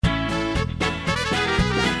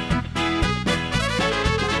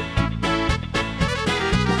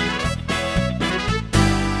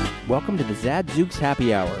Welcome to the Zadzooks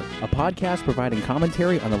Happy Hour, a podcast providing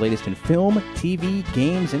commentary on the latest in film, TV,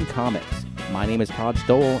 games, and comics. My name is Todd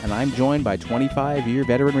Stoll, and I'm joined by 25-year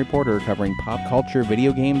veteran reporter covering pop culture,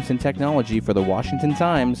 video games, and technology for the Washington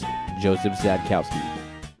Times, Joseph Zadkowski.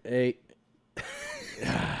 Hey.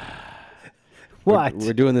 What?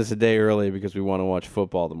 We're doing this a day early because we want to watch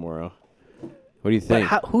football tomorrow. What do you think?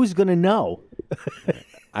 Who's going to know?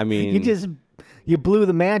 I mean... You blew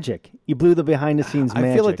the magic. You blew the behind-the-scenes magic.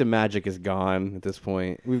 I feel like the magic is gone at this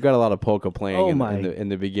point. We've got a lot of polka playing in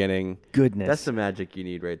the beginning. Goodness. That's the magic you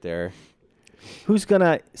need right there. Who's going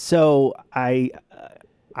to... So, I'm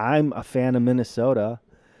a fan of Minnesota.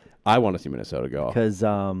 I want to see Minnesota go. Because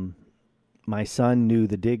my son knew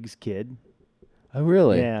the Diggs kid. Oh,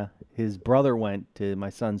 really? Yeah. His brother went to my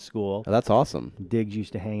son's school. Oh, that's awesome. Diggs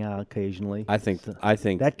used to hang out occasionally. I think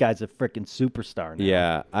that guy's a freaking superstar now.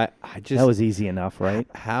 Yeah, I just that was easy enough, right?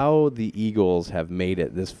 How the Eagles have made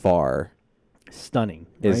it this far, stunning,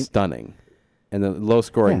 is stunning, and the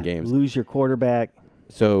low-scoring games. Lose your quarterback.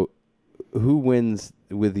 So, who wins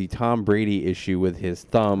with the Tom Brady issue with his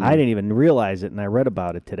thumb? I didn't even realize it, and I read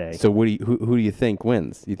about it today. So, who do you think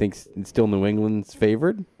wins? You think still New England's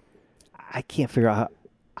favored? I can't figure out how.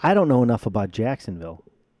 I don't know enough about Jacksonville.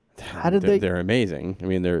 How did they? They're amazing. I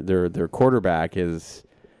mean, their quarterback is,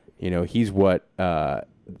 he's what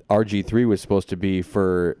RG3 was supposed to be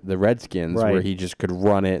for the Redskins, right. where he just could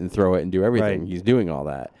run it and throw it and do everything. Right. He's doing all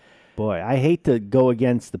that. Boy, I hate to go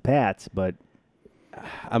against the Pats, but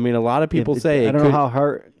I mean, a lot of people say I don't know how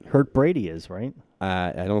hurt Brady is, right?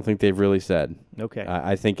 I don't think they've really said. Okay.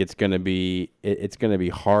 I think it's going to be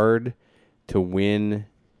hard to win.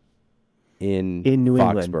 In New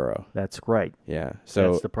Foxborough. England. That's right. Yeah.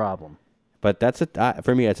 So that's the problem. But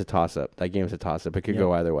for me, it's a toss-up. That game's a toss-up. It could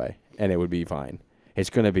go either way, and it would be fine. It's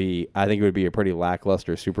going to be, I think it would be a pretty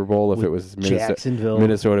lackluster Super Bowl if it was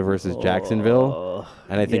Minnesota versus Jacksonville.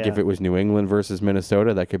 And I think if it was New England versus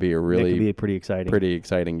Minnesota, that could be a pretty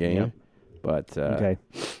exciting game. Yep. But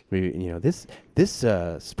this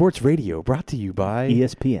sports radio brought to you by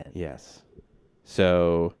ESPN. Yes.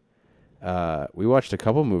 So we watched a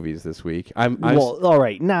couple movies this week. All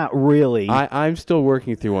right, not really. I'm still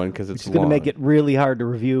working through one because it's going to make it really hard to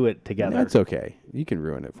review it together. That's okay. You can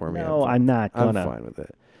ruin it for me. No, I'm not going to. I'm fine with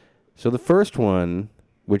it. So the first one,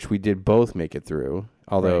 which we did both make it through,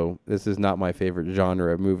 although this is not my favorite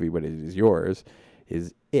genre of movie, but it is yours,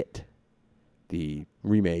 is It, the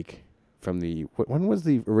remake from when was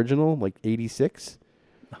the original? Like 86?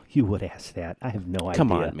 You would ask that. I have no idea.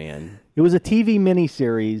 Come on, man. It was a TV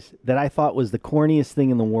miniseries that I thought was the corniest thing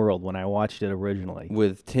in the world when I watched it originally.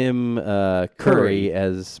 With Tim Curry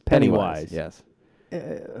as Pennywise. Yes.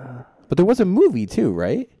 But there was a movie too,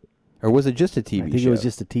 right? Or was it just a TV show? I think it was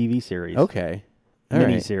just a TV series. Okay.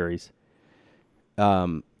 Miniseries.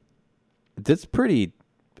 That's pretty...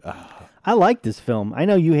 I liked this film. I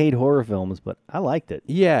know you hate horror films, but I liked it.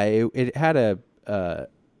 Yeah, it had a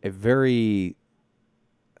very...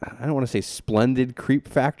 I don't want to say splendid creep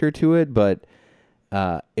factor to it, but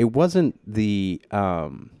it wasn't the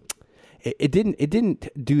it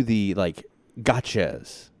didn't do the like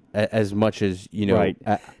gotchas as much as right.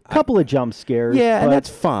 Couple of jump scares. Yeah, and that's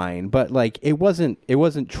fine, but like it wasn't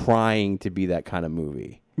trying to be that kind of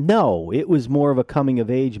movie. No, it was more of a coming of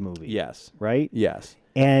age movie. Yes. Right? Yes.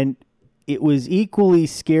 And it was equally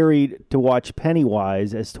scary to watch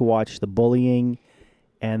Pennywise as to watch the bullying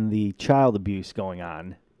and the child abuse going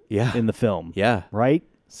on. Yeah. In the film. Yeah. Right?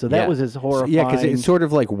 So that was as horrifying. Yeah, because it's sort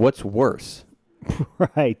of like, what's worse?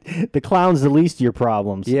 Right. The clown's the least of your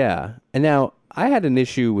problems. Yeah. And now, I had an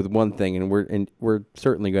issue with one thing, and we're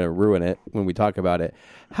certainly going to ruin it when we talk about it.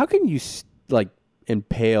 How can you,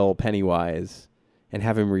 impale Pennywise and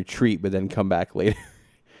have him retreat, but then come back later?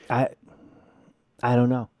 I don't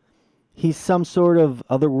know. He's some sort of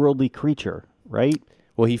otherworldly creature, right?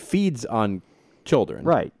 Well, he feeds on children.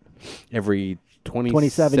 Right. Every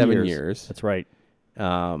 27 years. That's right.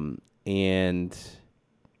 And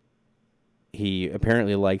he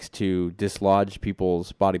apparently likes to dislodge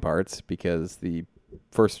people's body parts because the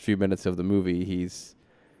first few minutes of the movie he's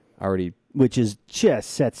already... Which just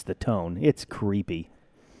sets the tone. It's creepy.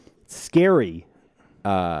 It's scary.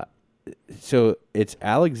 So it's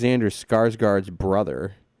Alexander Skarsgård's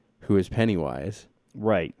brother who is Pennywise.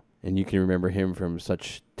 Right. And you can remember him from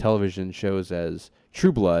such television shows as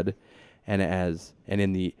True Blood and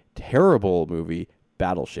in the terrible movie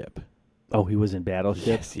Battleship. Oh, he was in Battleship?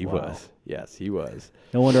 Yes, he was. Yes, he was.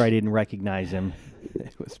 No wonder I didn't recognize him.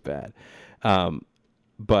 It was bad.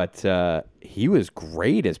 But he was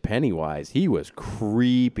great as Pennywise. He was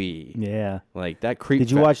creepy. Yeah. Like that creep.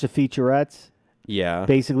 Did you watch the featurettes? Yeah.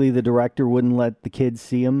 Basically, the director wouldn't let the kids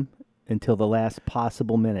see him until the last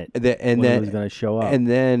possible minute and when then it was going to show up. And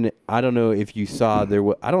then I don't know if you saw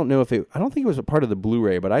I don't think it was a part of the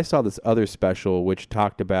Blu-ray, but I saw this other special which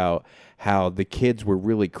talked about how the kids were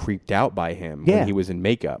really creeped out by him when he was in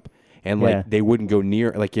makeup. And like they wouldn't go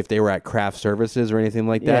near, like if they were at craft services or anything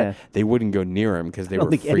like that, they wouldn't go near him because they were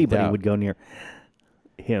freaked out. I don't think anybody would go near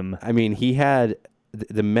him. I mean, he had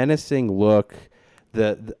the menacing look.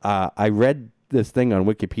 I read this thing on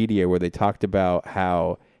Wikipedia where they talked about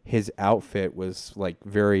how his outfit was like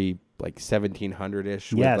very like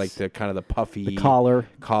 1700-ish with like the kind of the puffy the collar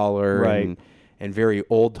right. and very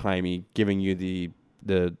old timey, giving you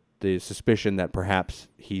the suspicion that perhaps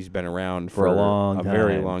he's been around for a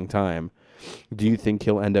very long time. Do you think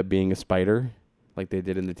he'll end up being a spider like they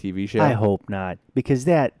did in the TV show? I hope not, because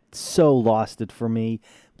that so lost it for me.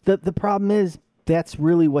 The problem is that's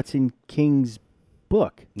really what's in King's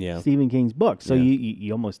book, Stephen King's book. So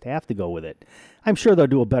you almost have to go with it. I'm sure they'll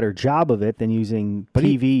do a better job of it than using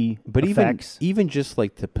TV effects. Even just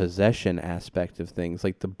like the possession aspect of things,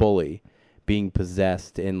 like the bully being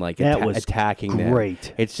possessed and like attacking them.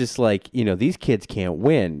 It's just like, these kids can't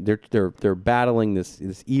win. They're battling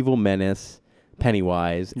this evil menace,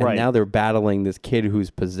 Pennywise, and now they're battling this kid who's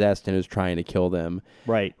possessed and is trying to kill them.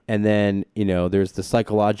 Right. And then, there's the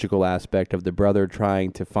psychological aspect of the brother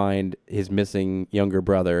trying to find his missing younger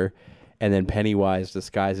brother, and then Pennywise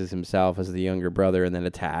disguises himself as the younger brother and then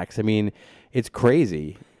attacks. I mean, it's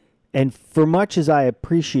crazy. And for much as I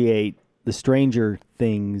appreciate the Stranger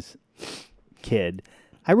Things kid,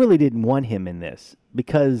 I really didn't want him in this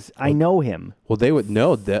because I know him. Well, they would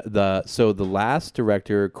know so the last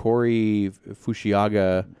director, Corey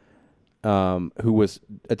Fushiaga, who was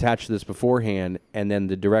attached to this beforehand, and then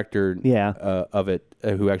the director of it,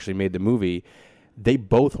 who actually made the movie, they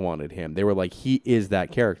both wanted him. They were like, he is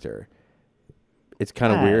that character. It's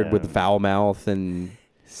kind of weird with the foul mouth and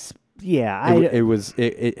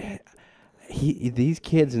these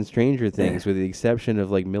kids in Stranger Things, with the exception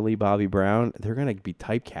of like Millie Bobby Brown, they're going to be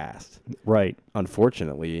typecast. Right.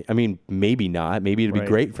 Unfortunately. I mean, maybe not. Maybe it'd be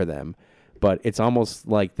great for them. But it's almost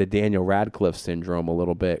like the Daniel Radcliffe syndrome a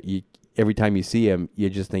little bit. Every time you see him,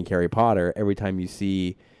 you just think Harry Potter. Every time you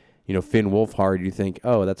see, Finn Wolfhard, you think,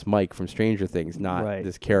 oh, that's Mike from Stranger Things, not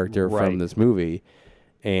this character from this movie.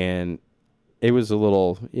 And it was a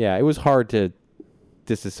little, it was hard to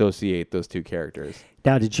disassociate those two characters.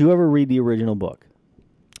 Now, did you ever read the original book?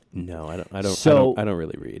 No, I don't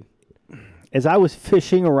really read. As I was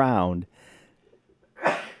fishing around,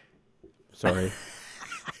 sorry.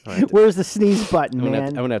 Where's the sneeze button, man?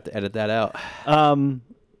 I'm gonna have to edit that out.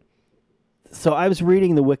 So I was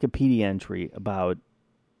reading the Wikipedia entry about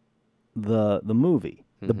the movie,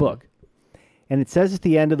 the book, and it says at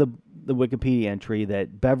the end of the Wikipedia entry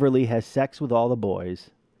that Beverly has sex with all the boys.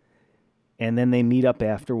 And then they meet up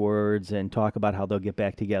afterwards and talk about how they'll get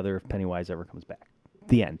back together if Pennywise ever comes back.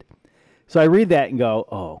 The end. So I read that and go,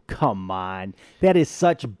 oh, come on. That is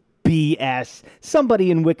such BS. Somebody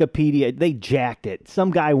in Wikipedia, they jacked it. Some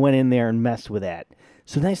guy went in there and messed with that.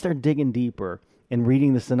 So then I started digging deeper and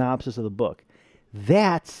reading the synopsis of the book.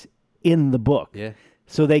 That's in the book. Yeah.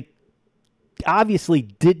 So they obviously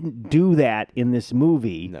didn't do that in this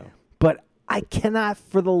movie. No. But I cannot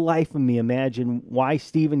for the life of me imagine why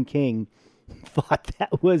Stephen King thought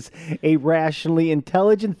that was a rationally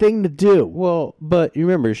intelligent thing to do. Well, but you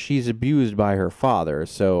remember, she's abused by her father,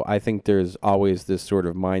 so I think there's always this sort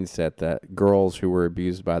of mindset that girls who were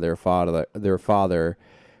abused by their father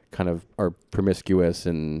kind of are promiscuous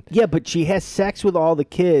and... Yeah, but she has sex with all the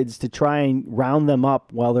kids to try and round them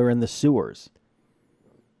up while they're in the sewers.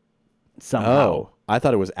 Somehow. Oh, I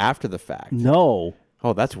thought it was after the fact. No.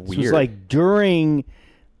 Oh, that's weird. It was like during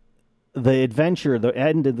the adventure, the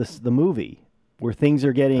end of the movie, where things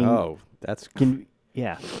are getting... Oh, that's...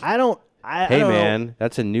 yeah. I don't Hey, man,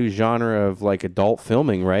 that's a new genre of like adult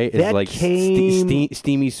filming, right? It's like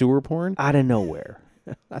steamy sewer porn? Out of nowhere.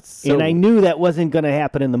 That's so... And I knew that wasn't going to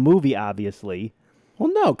happen in the movie, obviously.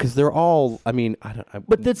 Well, no, because they're all,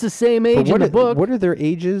 but that's the same age in the book. What are their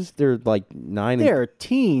ages? They're like 9 and... They're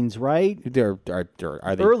teens, right? Are they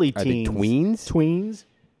early are teens. They tweens? Tweens?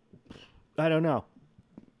 I don't know.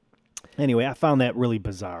 Anyway, I found that really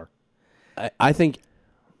bizarre. I think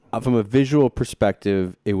from a visual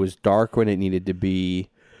perspective, it was dark when it needed to be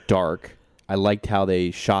dark. I liked how they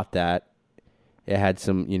shot that. It had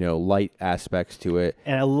some, light aspects to it.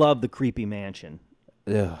 And I love the creepy mansion.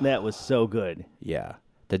 Ugh. That was so good. Yeah.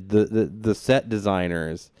 The set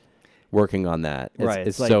designers working on that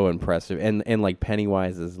is so impressive. And like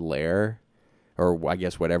Pennywise's lair, or I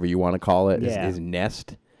guess whatever you want to call it, his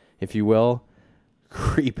nest, if you will.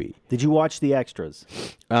 creepy. Did you watch the extras?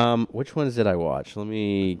 Which ones did I watch? Let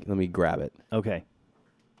me grab it. Okay.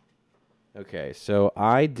 Okay, so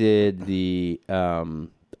I did the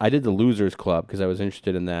Losers Club because I was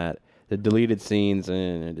interested in that. The deleted scenes,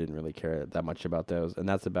 and I didn't really care that much about those, and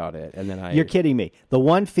that's about it. And then You're kidding me. The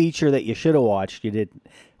one feature that you should have watched, you didn't.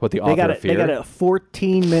 What, the Author of Fear? They got a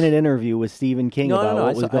 14-minute interview with Stephen King about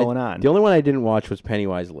what was going on. The only one I didn't watch was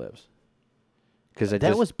Pennywise Lives.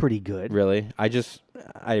 That was pretty good. Really? I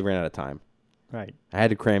ran out of time. Right. I had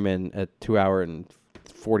to cram in a 2-hour and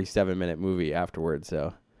 47-minute movie afterwards,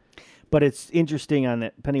 so. But it's interesting on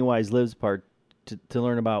that Pennywise Lives part to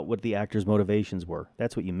learn about what the actor's motivations were.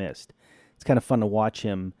 That's what you missed. It's kind of fun to watch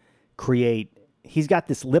him create. He's got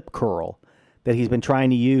this lip curl that he's been trying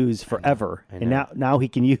to use forever, I know. and now he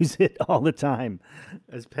can use it all the time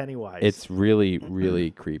as Pennywise. It's really, really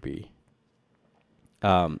creepy.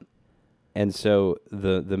 And so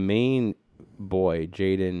the main boy,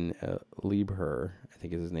 Jaden Liebherr, I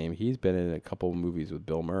think is his name, he's been in a couple of movies with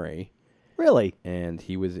Bill Murray. Really? And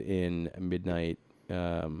he was in Midnight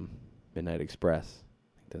Express.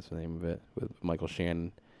 I think that's the name of it, with Michael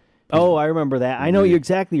Shannon. I remember that. I know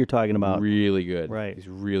exactly you're talking about. Really good. Right. He's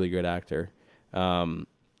a really good actor. And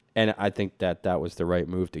I think that was the right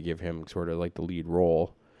move to give him sort of like the lead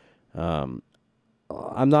role. I'm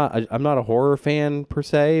not a horror fan per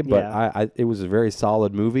se, but Yeah. it was a very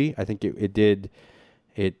solid movie. I think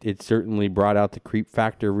it certainly brought out the creep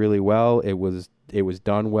factor really well. It was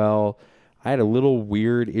done well. I had a little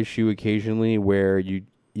weird issue occasionally where you'd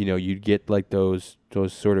get like those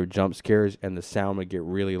sort of jump scares and the sound would get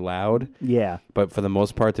really loud. Yeah. But for the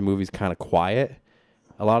most part, the movie's kind of quiet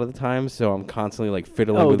a lot of the time, so I'm constantly like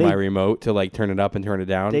fiddling with my remote to like turn it up and turn it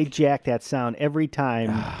down. They jacked that sound every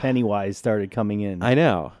time Pennywise started coming in. I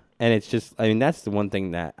know. And it's just, I mean, that's the one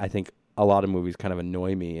thing that I think a lot of movies kind of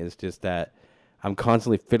annoy me, is just that I'm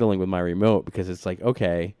constantly fiddling with my remote because it's like,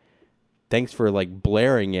 okay, thanks for like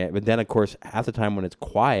blaring it. But then, of course, half the time when it's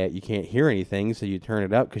quiet, you can't hear anything, so you turn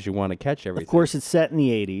it up because you want to catch everything. Of course, it's set in the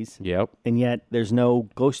 80s. Yep. And yet there's no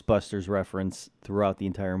Ghostbusters reference throughout the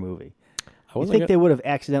entire movie. I think they would have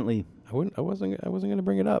accidentally... I wasn't going to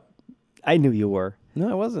bring it up. I knew you were. No,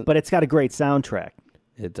 I wasn't. But it's got a great soundtrack.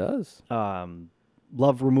 It does.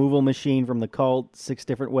 Love Removal Machine from The Cult, 6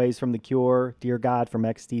 Different Ways from The Cure, Dear God from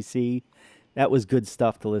XTC. That was good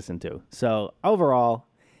stuff to listen to. So overall,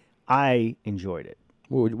 I enjoyed it.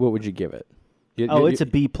 What would you give it? It's a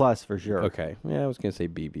B+ for sure. Okay. Yeah, I was going to say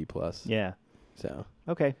B+. Yeah. So.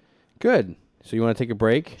 Okay. Good. So you want to take a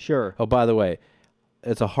break? Sure. Oh, by the way,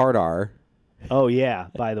 it's a hard R. Oh, yeah,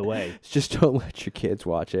 by the way. Just don't let your kids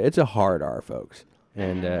watch it. It's a hard R, folks.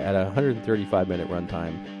 And at a 135-minute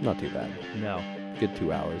runtime, not too bad. No. Good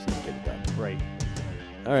 2 hours and get it done. Right.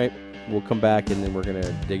 All right. We'll come back, and then we're going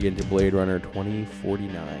to dig into Blade Runner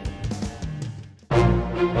 2049.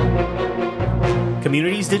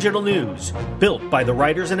 Communities Digital News, built by the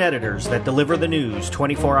writers and editors that deliver the news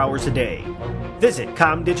 24 hours a day. Visit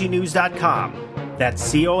comdiginews.com.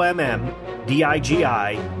 That's COMMDIGI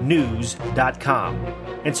news.com.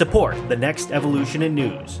 And support the next evolution in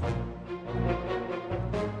news.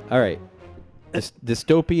 All right. This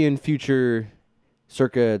dystopian future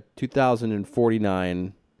circa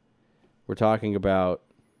 2049. We're talking about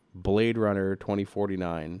Blade Runner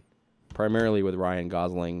 2049, primarily with Ryan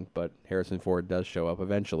Gosling, but Harrison Ford does show up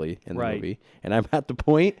eventually in the movie. And I'm at the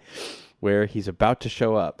point where he's about to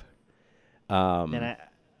show up. And I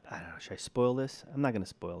don't know, should I spoil this? I'm not going to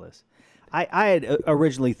spoil this. I had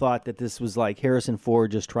originally thought that this was like Harrison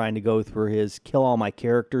Ford just trying to go through his Kill All My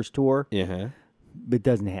Characters tour. Yeah. But it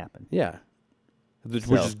doesn't happen. Yeah. Which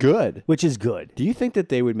is good. Which is good. Do you think that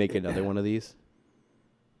they would make another one of these?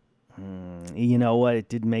 You know what? It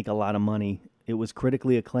didn't make a lot of money. It was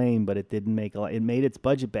critically acclaimed, but it didn't make a lot. It made its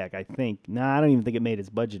budget back, I think. No, I don't even think it made its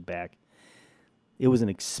budget back. It was an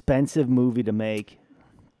expensive movie to make.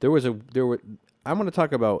 I'm going to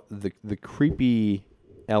talk about the creepy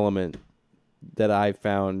element that I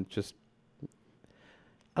found just,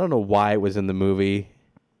 I don't know why it was in the movie,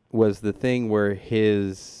 was the thing where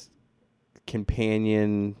his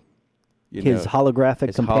companion, his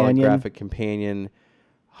holographic companion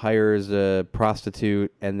hires a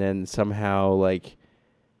prostitute and then somehow like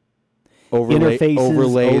overlays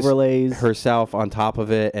herself on top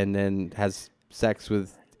of it and then has sex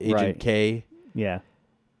with Agent K. Yeah.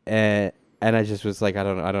 And I just was like, I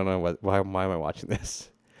don't know why am I watching this?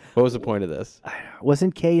 What was the point of this?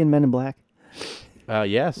 Wasn't K in Men in Black?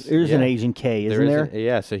 Yes. There's an Agent K, isn't there?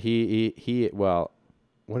 Yeah, so he well,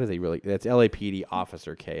 what is he really? That's LAPD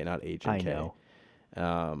Officer K, not Agent K. I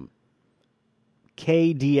know.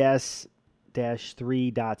 KDS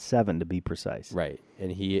 3.7 to be precise. Right.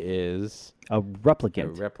 And he is A a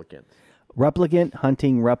replicant. replicant. Replicant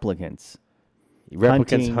hunting replicants.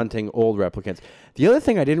 Replicants hunting old replicants. The other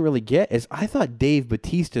thing I didn't really get is I thought Dave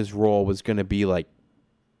Bautista's role was going to be like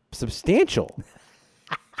substantial.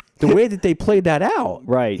 The way that they played that out.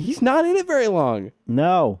 Right. He's not in it very long.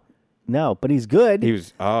 No, but he's good.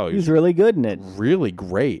 He's He's really good in it. really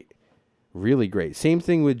great. Really great. Same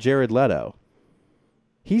thing with Jared Leto.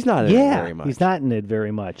 He's not in it very much. he's not in it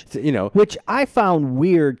very much. You know, Which I found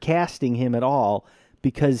weird casting him at all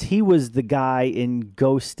because he was the guy in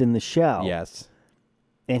Ghost in the Shell. yes.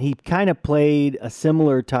 And he kind of played a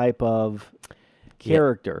similar type of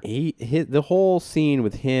character. The whole scene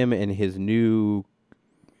with him and his new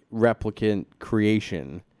replicant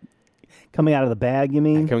creation Coming out of the bag, you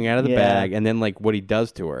mean? coming out of the Yeah. bag, and then like what he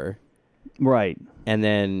does to her, Right. and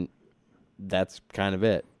then that's kind of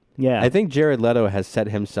it. Yeah. I think Jared Leto has set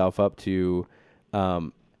himself up to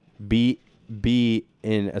be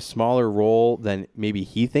in a smaller role than maybe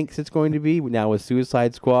he thinks it's going to be now with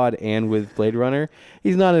Suicide Squad and with Blade Runner.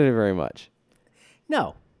 He's not in it very much.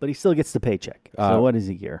 No, but he still gets the paycheck. So what does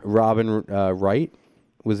he get? Robin Wright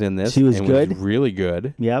was in this. She was and good? Was really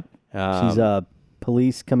good. Yep. She's a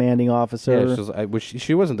police commanding officer. Yeah,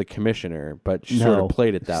 she wasn't the commissioner, but she sort No. of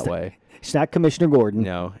played it that way. She's not Commissioner Gordon.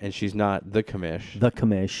 No, and she's not the commish. The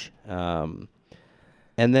commish.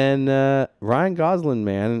 And then Ryan Gosling,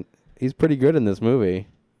 man, he's pretty good in this movie.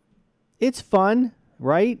 It's fun,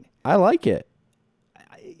 right? I like it.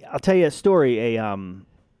 I'll tell you a story.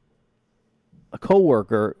 A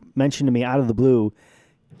coworker mentioned to me out of the blue,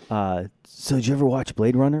 so did you ever watch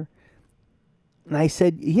Blade Runner? And I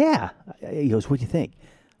said, yeah. He goes, what do you think?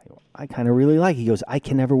 I kind of really like it. He goes, I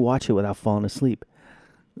can never watch it without falling asleep.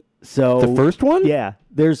 So The first one? Yeah.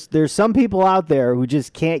 There's some people out there who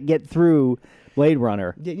just can't get through Blade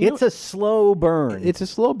Runner. Yeah, It's a slow burn. It's a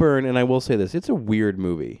slow burn, and I will say this: it's a weird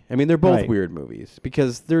movie. I mean, they're both Right. weird movies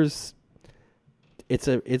because it's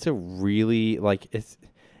a really like it's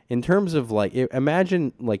in terms of like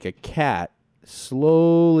imagine like a cat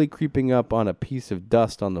slowly creeping up on a piece of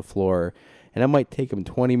dust on the floor, and it might take him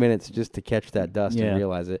 20 minutes just to catch that dust Yeah. and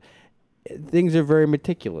realize it. Things are very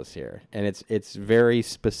meticulous here, and it's very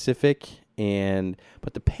specific,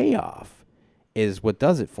 but the payoff is what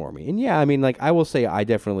does it for me. And yeah, I mean, like I will say, I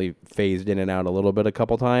definitely phased in and out a little bit a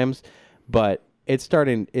couple times, but it's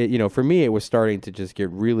starting. For me, it was starting to just get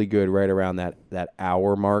really good right around that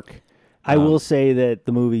hour mark. I will say that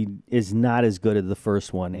the movie is not as good as the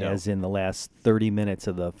first one, No. as in the last 30 minutes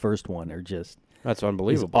of the first one are just That's is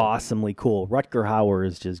unbelievable. awesomely cool. Rutger Hauer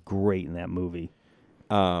is just great in that movie.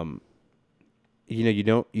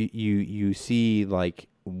 You see like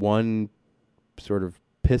one sort of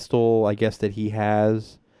pistol, I guess, that he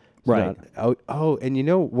has. It's Right. And you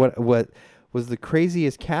know what was the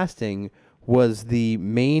craziest casting was the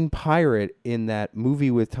main pirate in that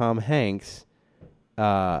movie with Tom Hanks,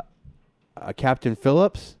 Captain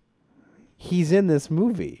Phillips. He's in this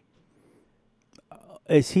movie.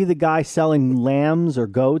 Is he the guy selling lambs or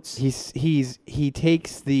goats? He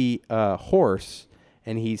takes the horse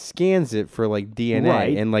and he scans it for like DNA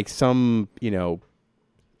Right. and like some But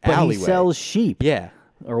alleyway. he sells sheep Yeah.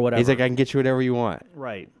 or whatever. He's like, I can get you whatever you want.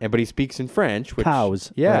 right. But he speaks in French. Which,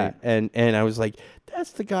 Cows, Yeah. right. And I was like,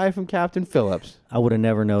 that's the guy from Captain Phillips. I would have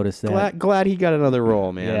never noticed that. Glad he got another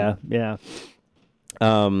role, man. Yeah,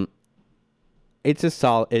 yeah. It's a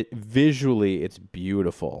solid. Visually, it's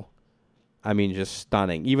beautiful. I mean, just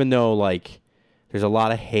stunning. Even though, like, there's a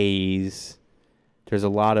lot of haze. There's a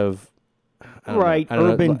lot of Right, I don't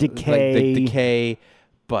know, urban like, decay. decay,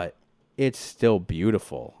 but it's still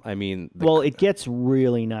beautiful. I mean, Well, it gets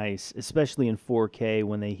really nice, especially in 4K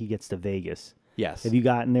when he gets to Vegas. yes. Have you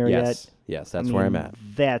gotten there yet? Yes, that's where I'm at.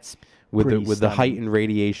 That's With pretty the stunning. heightened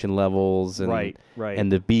radiation levels and Right.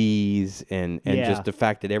 and the bees and Yeah. just the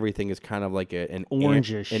fact that everything is kind of like an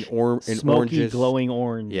Orangish, an smoky, orangish glowing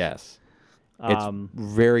orange. Yes, it's Um,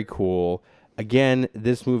 very cool. Again,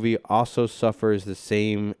 this movie also suffers the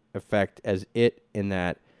same effect as it in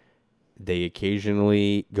that they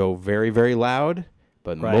occasionally go very, very loud,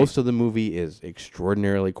 but Right. most of the movie is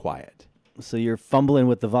extraordinarily quiet. So you're fumbling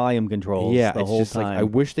with the volume controls Yeah, the it's whole just time. like I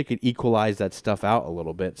wish they could equalize that stuff out a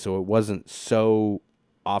little bit so it wasn't so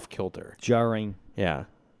off kilter. Jarring. Yeah.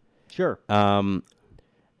 Sure.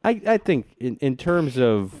 I think in terms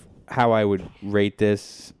of how I would rate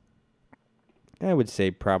this, I would say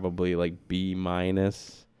probably like B-.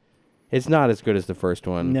 It's not as good as the first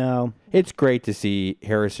one. No. It's great to see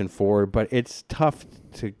Harrison Ford, but it's tough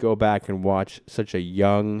to go back and watch such a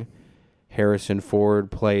young Harrison Ford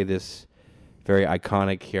play this very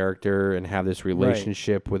iconic character and have this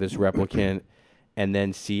relationship with this replicant, and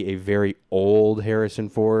then see a very old Harrison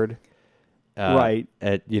Ford, Right.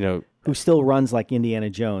 At Who still runs like Indiana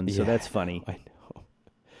Jones, so Yeah, that's funny. I know.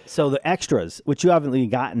 So the extras, which you haven't even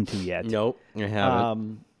gotten to yet. Nope, I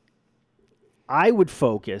haven't. I would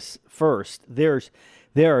focus first. There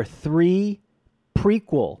are 3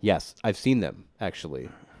 prequel. Yes, I've seen them actually.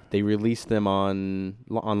 They released them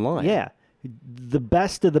online. Yeah. The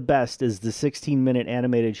best of the best is the 16-minute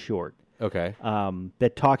animated short Okay.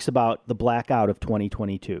 that talks about the blackout of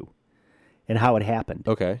 2022 and how it happened.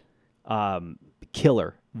 Okay.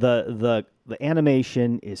 Killer. The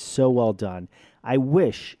animation is so well done. I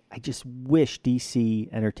just wish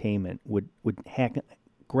DC Entertainment would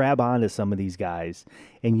grab onto some of these guys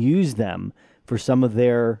and use them for some of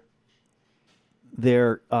their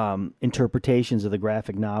interpretations of the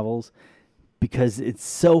graphic novels, because it's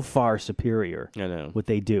so far superior. I know. What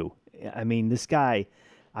they do. I mean, this guy,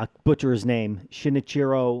 I'll butcher his name,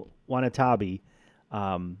 Shinichiro Wanatabe,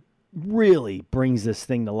 really brings this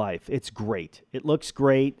thing to life. It's great. It looks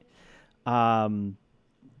great. There's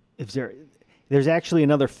actually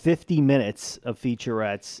another 50 minutes of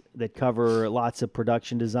featurettes that cover lots of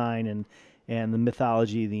production design and the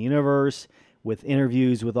mythology of the universe, with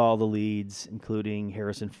interviews with all the leads, including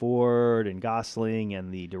Harrison Ford and Gosling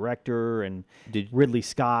and the director and Ridley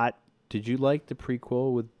Scott. Did you like the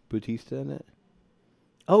prequel with Bautista in it?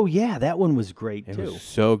 Oh, yeah, that one was great, It too. was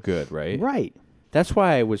so good, right? Right. That's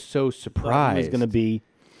why I was so surprised It was going to be...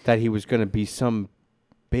 that he was going to be some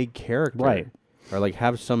big character. Right. Or like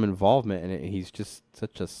have some involvement in it. He's just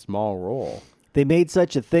such a small role. They made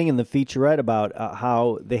such a thing in the featurette about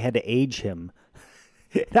how they had to age him.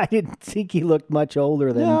 I didn't think he looked much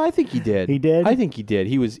older than... No, I think he did. He did? I think he did.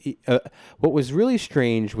 He was. What was really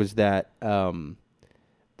strange was that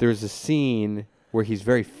there's a scene where he's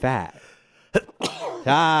very fat.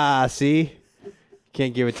 See?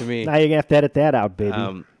 Can't give it to me. Now you're going to have to edit that out,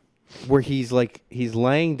 baby. Where he's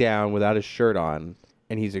laying down without his shirt on,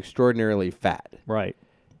 and he's extraordinarily fat. Right.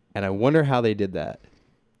 And I wonder how they did that,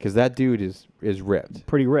 because that dude is ripped.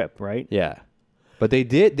 Pretty ripped, right? Yeah, but they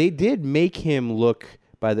did make him look,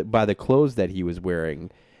 by the clothes that he was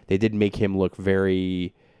wearing, they did make him look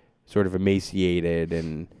very sort of emaciated,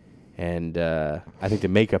 and I think the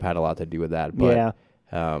makeup had a lot to do with that. But, yeah.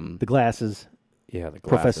 The glasses. Yeah, the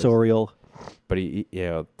glasses. Professorial. But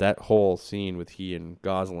that whole scene with he and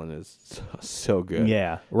Gosling is so good.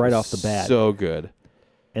 Yeah, right off the bat. So good.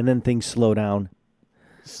 And then things slow down.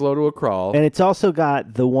 Slow to a crawl. And it's also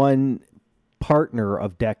got the one partner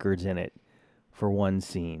of Deckard's in it for one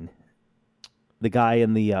scene. The guy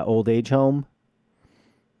in the old age home.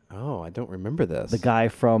 Oh, I don't remember this. The guy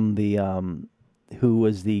from the who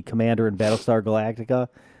was the commander in Battlestar Galactica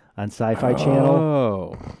on Sci-Fi Channel.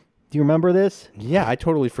 Oh. Do you remember this? Yeah, I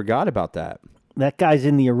totally forgot about that. That guy's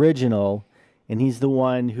in the original, and he's the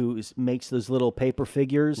one who makes those little paper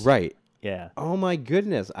figures. Right. Yeah. Oh, my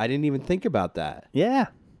goodness. I didn't even think about that. Yeah.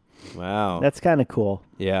 Wow. That's kind of cool.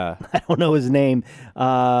 Yeah. I don't know his name.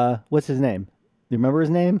 What's his name? Do you remember his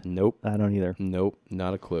name? Nope. I don't either. Nope.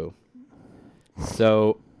 Not a clue.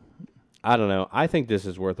 So, I don't know. I think this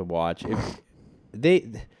is worth a watch. If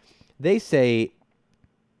they say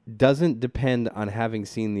doesn't depend on having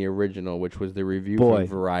seen the original, which was the review from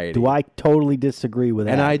Variety. Do I totally disagree with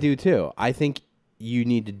that? And I do too. I think you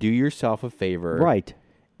need to do yourself a favor. Right.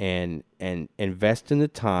 And invest in the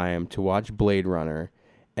time to watch Blade Runner,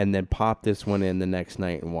 and then pop this one in the next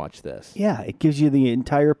night and watch this. Yeah, it gives you the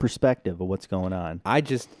entire perspective of what's going on. I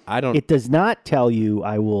don't. It does not tell you,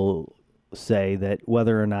 I will say, that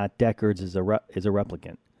whether or not Deckard's is a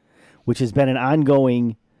replicant, which has been an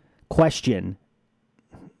ongoing question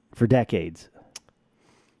for decades.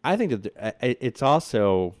 I think that it's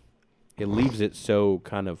also, it leaves it so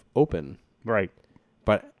kind of open. Right.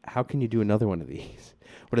 But how can you do another one of these?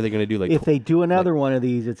 What are they going to do? If they do another one of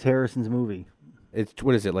these, it's Harrison's movie. It's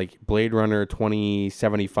what is it, like Blade Runner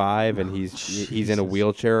 2075, and he's in a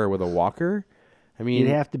wheelchair or with a walker? I mean,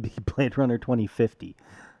 it'd have to be Blade Runner 2050.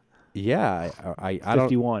 Yeah, I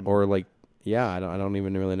 51. don't, or like, yeah, I don't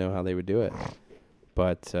even really know how they would do it.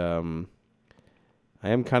 But I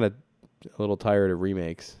am kind of a little tired of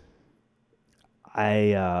remakes.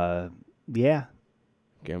 Yeah.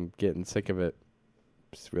 I'm getting sick of it.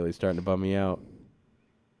 It's really starting to bum me out.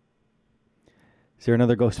 Is there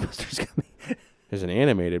another Ghostbusters coming? There's an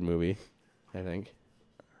animated movie, I think.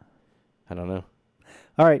 I don't know.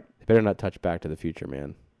 All right. They better not touch Back to the Future,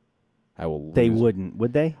 man. I will. They wouldn't,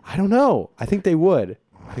 would they? I don't know. I think they would.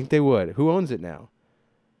 Who owns it now?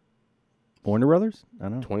 Warner Brothers? I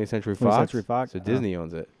don't know. 20th Century Fox. Century Fox. So Disney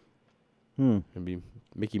owns it. It'd be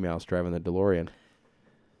Mickey Mouse driving the DeLorean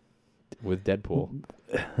with Deadpool.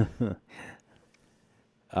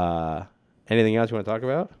 Anything else you want to talk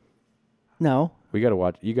about? No. We got to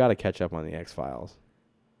watch. You got to catch up on the X-Files.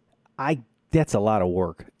 That's a lot of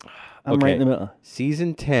work. I'm Okay. right in the middle.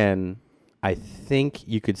 Season 10, I think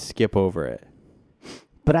you could skip over it.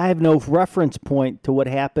 But I have no reference point to what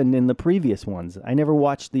happened in the previous ones. I never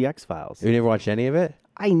watched the X-Files. You never watched any of it?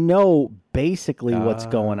 I know basically what's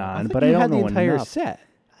going on, but I don't know the entire enough. set.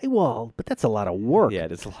 But that's a lot of work. Yeah,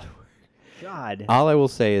 it's a lot of work. God. All I will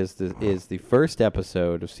say is the first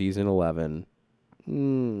episode of season 11,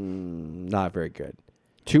 not very good.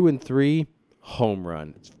 2 and 3, home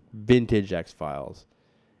run. It's vintage X-Files.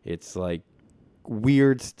 It's like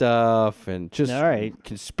weird stuff and just All right.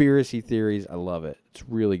 conspiracy theories. I love it. It's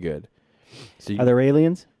really good. So Are there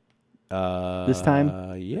aliens? this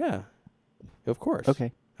time? Yeah, of course.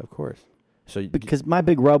 Okay. Of course. So Because my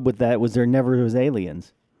big rub with that was there never was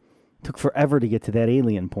aliens. Took forever to get to that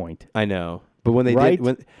alien point. I know, but when they Right?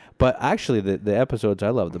 but actually the episodes I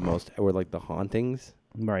loved the most were like the hauntings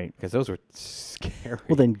Right. because those were scary.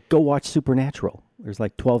 Well, then go watch Supernatural. There's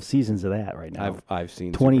like 12 seasons of that right now. I've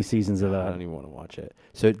seen 20 seasons of I that. don't even want to watch it.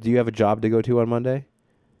 So do you have a job to go to on Monday?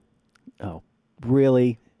 Oh,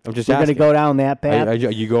 really? I'm just We're going to asking. go down that path? Are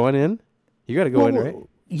you going in? You got to go in, right?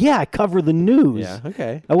 Yeah, I cover the news. Yeah.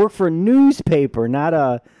 Okay. I work for a newspaper, not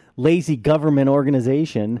a lazy government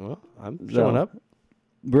organization. Well, I'm showing up.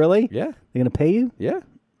 Really? Yeah. They're going to pay you? Yeah.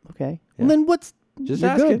 Okay. Yeah. Well, then what's... Just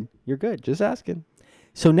you're asking. good. You're good. Just asking.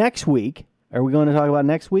 So next week, are we going to talk about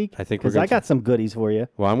next week? I think we're Because gonna I got some goodies for you.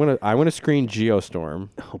 Well, I want to screen Geostorm.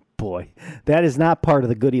 Oh, boy. That is not part of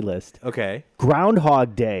the goodie list. Okay.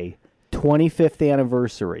 Groundhog Day, 25th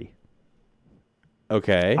anniversary.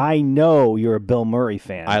 Okay. I know you're a Bill Murray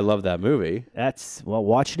fan. I love that movie.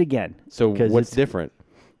 Watch it again. So 'Cause what's it's different?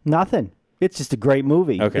 Nothing. It's just a great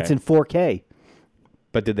movie. Okay. It's in 4K.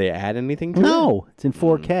 But did they add anything to it? No, it's in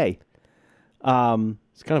 4K.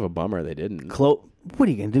 It's kind of a bummer they didn't. What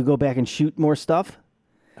are you going to do? Go back and shoot more stuff?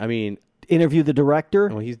 I mean, Interview the director?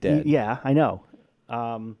 well, he's dead. Yeah, I know.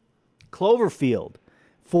 Cloverfield,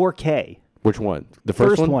 4K. Which one? The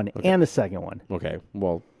First first one Okay. and the second one. Okay.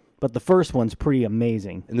 Well, But the first one's pretty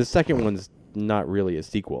amazing. and the second one's not really a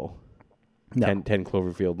sequel. No. 10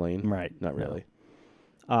 Cloverfield Lane. Right. Not No. really.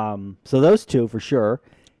 So those two for sure.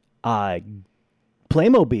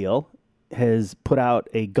 Playmobil has put out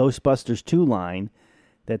a Ghostbusters 2 line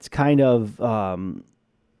that's kind of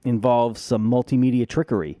involves some multimedia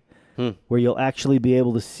trickery where you'll actually be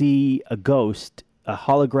able to see a ghost, a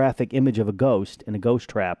holographic image of a ghost in a ghost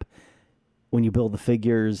trap when you build the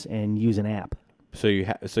figures and use an app. So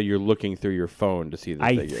you're looking through your phone to see the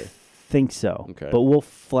I figure. think so. Okay. But we'll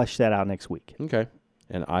flesh that out next week. Okay.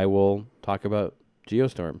 And I will talk about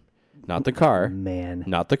Geostorm. Not the car. Man.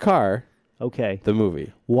 Not the car. Okay. The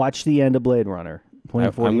movie. Watch the end of Blade Runner. I'm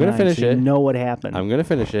gonna 2049, finish so you it. know what happened. I'm going to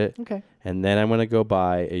finish it. Okay. And then I'm going to go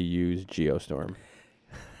buy a used Geostorm.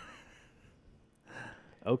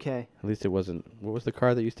 Okay. At least it wasn't. What was the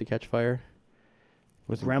car that used to catch fire?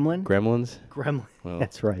 Was it Gremlin? Gremlins? Gremlin. Well,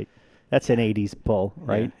 That's right. That's an 80s pull,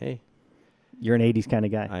 right? yeah, hey, You're an 80s kind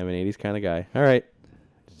of guy. I'm an 80s kind of guy. All right.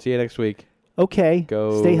 See you next week. Okay.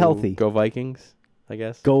 Go. Stay healthy. Go Vikings, I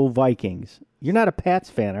guess. Go Vikings. You're not a Pats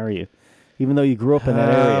fan, are you? Even though you grew up in that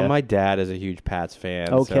area. My dad is a huge Pats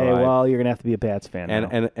fan. Okay, so well, you're going to have to be a Pats fan now.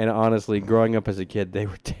 and honestly, growing up as a kid, they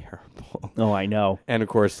were terrible. Oh, I know. And of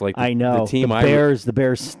course, like I know. the team the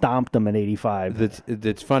Bears stomped them in 85.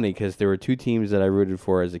 That's funny because there were two teams that I rooted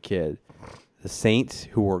for as a kid: the Saints,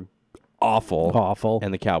 who were awful,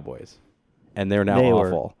 and the Cowboys, and they're now They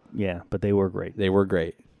awful. Yeah, but they were great. They were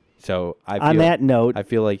great. So On that note, I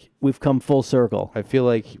feel like we've come full circle. I feel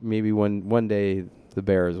like maybe one day the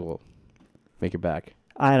Bears will make it back.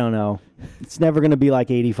 I don't know. It's never going to be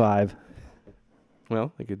like 85.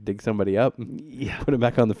 Well, they could dig somebody up, and Yeah. put him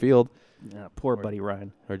back on the field, Poor buddy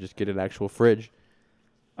Ryan. or just get an actual fridge.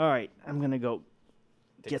 All right, I'm going to go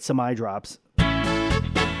get some eye drops.